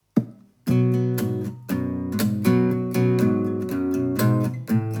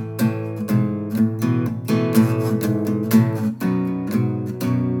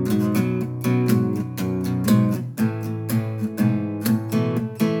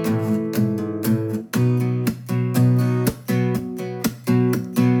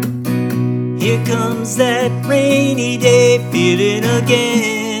Here comes that rainy day feeling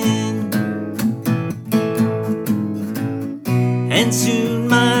again, and soon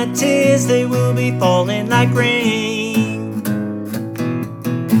my tears, they will be falling like rain.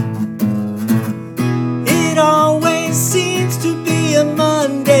 It always seems to be a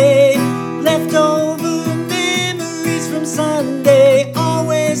Monday, leftover memories from Sunday,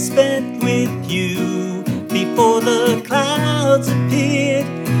 always spent with you before the clouds appeared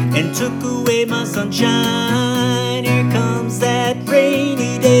and took away my sunshine. Here comes that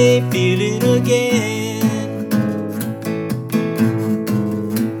rainy day feeling again,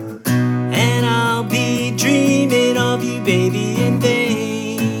 and I'll be dreaming of you, baby, in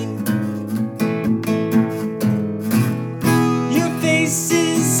vain. Your face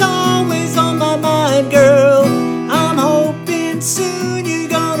is always on my mind, girl. I'm hoping soon you're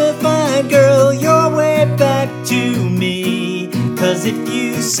gonna find, girl, your way back to me. 'Cause if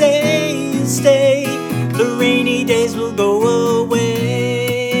you say you stay, the rainy days will go away.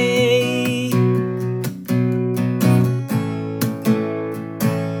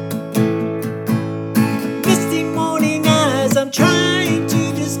 Misty morning eyes, I'm trying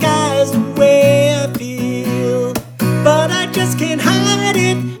to disguise the way I feel, but I just can't hide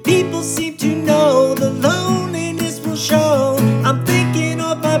it. People seem to know the loneliness will show. I'm thinking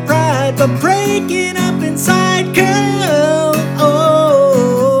of my pride, but breaking up inside, girl.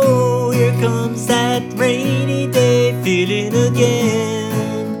 Oh, here comes that rainy day feeling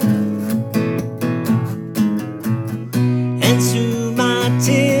again, and soon my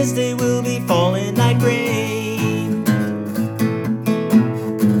tears, they will be falling like rain.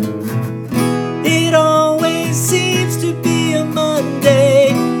 It always seems to be a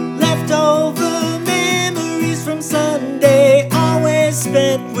Monday, leftover memories from Sunday, always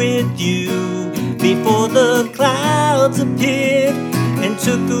spent with you before the clouds appeared and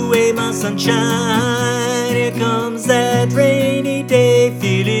took away my sunshine. Here comes that rainy day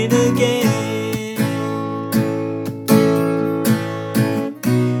feeling again.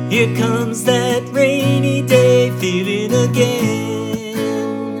 Here comes that rainy day feeling again.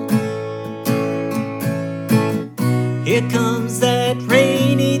 Here comes that